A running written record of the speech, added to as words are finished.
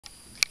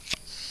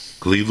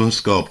Cleveland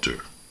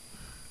sculptor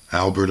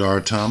Albert R.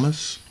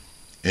 Thomas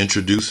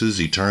introduces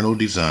eternal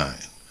design,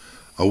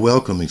 a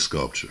welcoming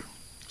sculpture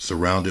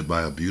surrounded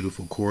by a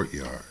beautiful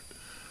courtyard.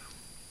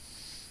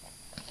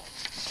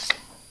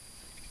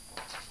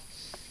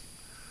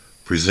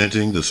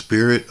 Presenting the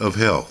spirit of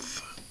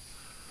health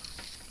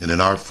in an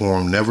art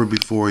form never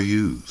before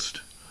used,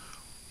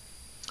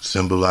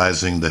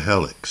 symbolizing the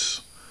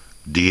helix,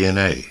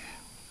 DNA,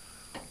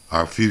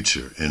 our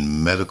future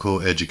in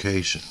medical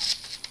education.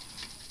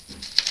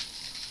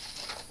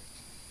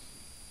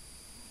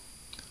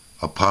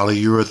 A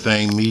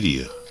polyurethane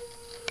media,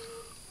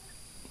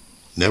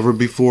 never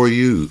before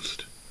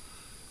used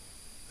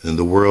in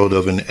the world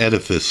of an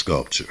edifice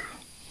sculpture.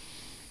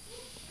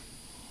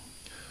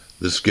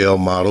 The scale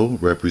model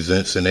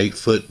represents an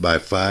 8-foot by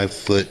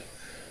 5-foot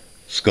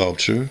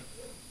sculpture.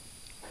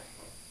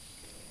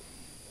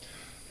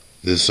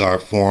 This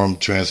art form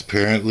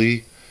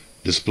transparently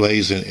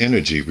displays an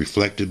energy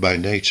reflected by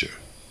nature.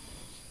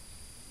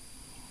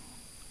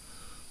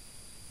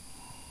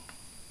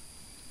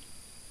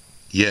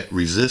 Yet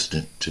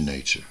resistant to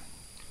nature.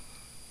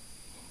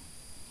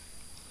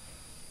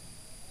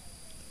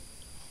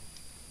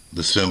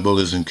 The symbol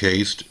is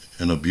encased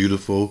in a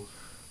beautiful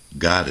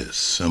goddess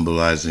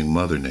symbolizing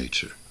Mother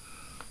Nature.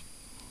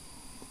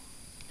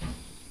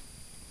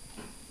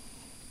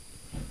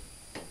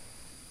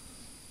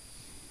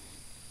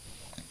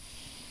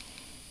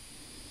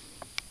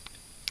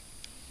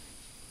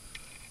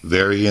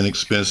 Very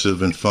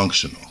inexpensive and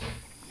functional,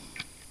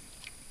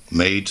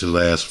 made to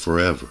last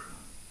forever,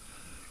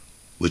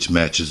 which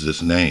matches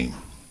its name,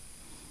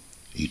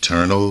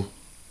 Eternal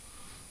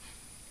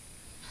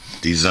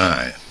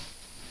Design.